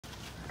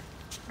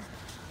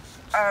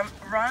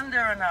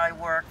Rhonda and I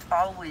worked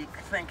all week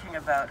thinking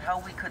about how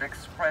we could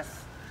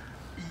express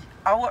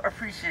our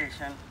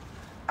appreciation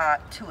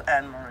to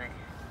Anne-Marie.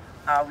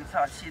 We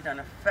thought she'd done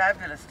a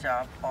fabulous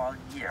job all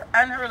year.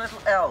 And her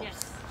little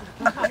elves.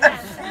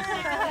 Yes.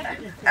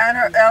 And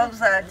her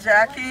elves are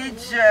Jackie,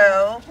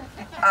 Joe,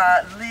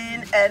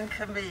 Elaine, and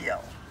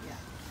Camille.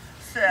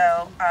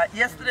 So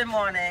yesterday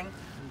morning,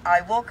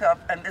 I woke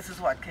up and this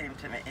is what came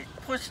to me. It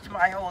pushed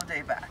my whole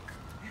day back.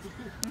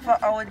 For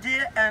our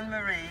dear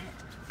Anne-Marie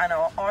and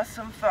our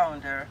awesome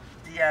founder,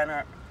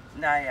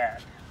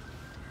 Nyad.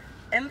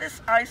 In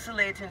this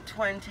isolating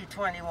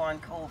 2021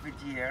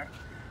 COVID year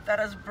that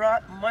has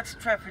brought much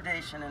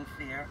trepidation and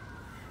fear,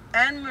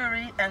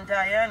 Anne-Marie and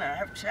Diana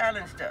have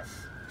challenged us,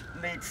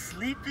 made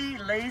sleepy,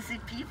 lazy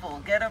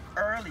people get up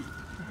early,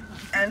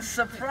 and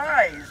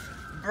surprise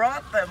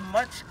brought them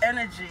much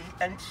energy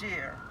and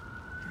cheer,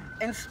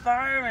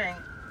 inspiring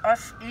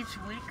us each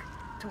week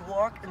to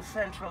walk in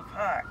Central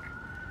Park,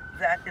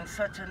 that in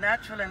such a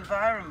natural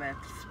environment,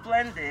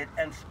 splendid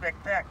and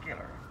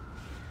spectacular,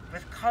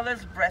 with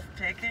colors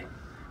breathtaking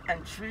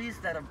and trees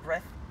that are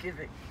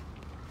breath-giving,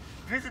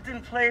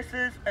 visiting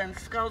places and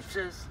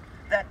sculptures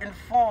that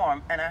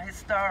inform and are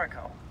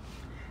historical,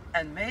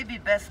 and maybe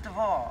best of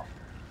all,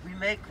 we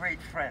make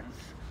great friends.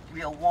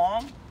 We are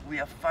warm, we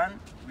are fun,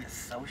 we are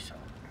social.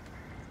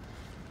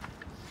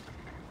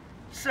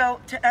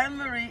 So to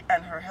Anne-Marie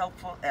and her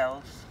helpful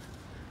elves,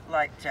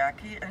 like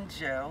Jackie and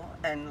Joe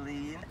and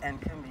Elaine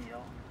and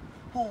Camille,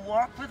 who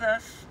walk with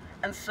us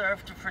and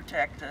serve to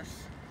protect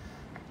us,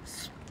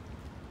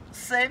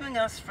 saving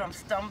us from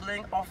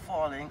stumbling or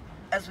falling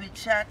as we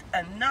chat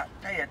and not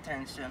pay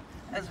attention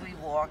as we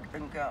walk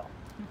and go.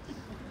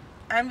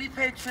 And we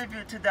pay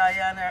tribute to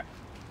Diana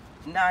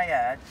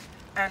Nyad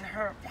and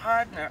her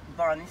partner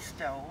Bonnie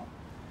Stoll.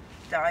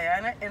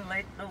 Diana in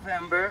late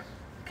November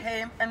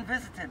came and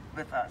visited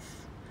with us.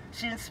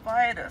 She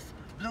inspired us,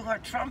 blew her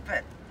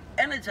trumpet,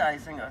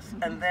 energizing us,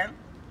 and then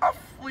off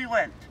we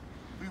went.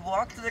 We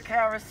walked to the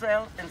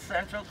carousel in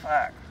Central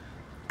Park,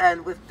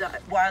 and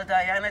while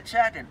Diana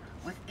chatted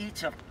with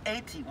each of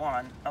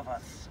 81 of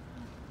us.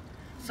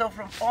 So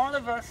from all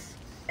of us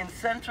in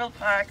Central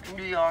Park,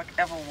 New York,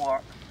 ever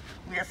walk,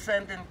 we are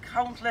sending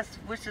countless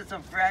wishes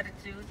of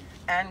gratitude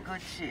and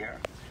good cheer,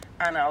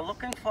 and are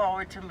looking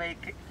forward to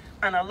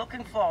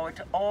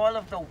all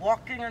of the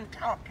walking and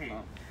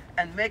talking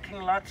and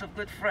making lots of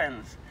good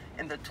friends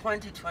in the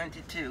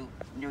 2022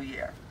 New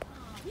Year.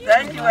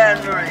 Thank you,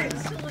 Anne-Marie.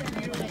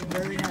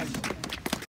 Very nice.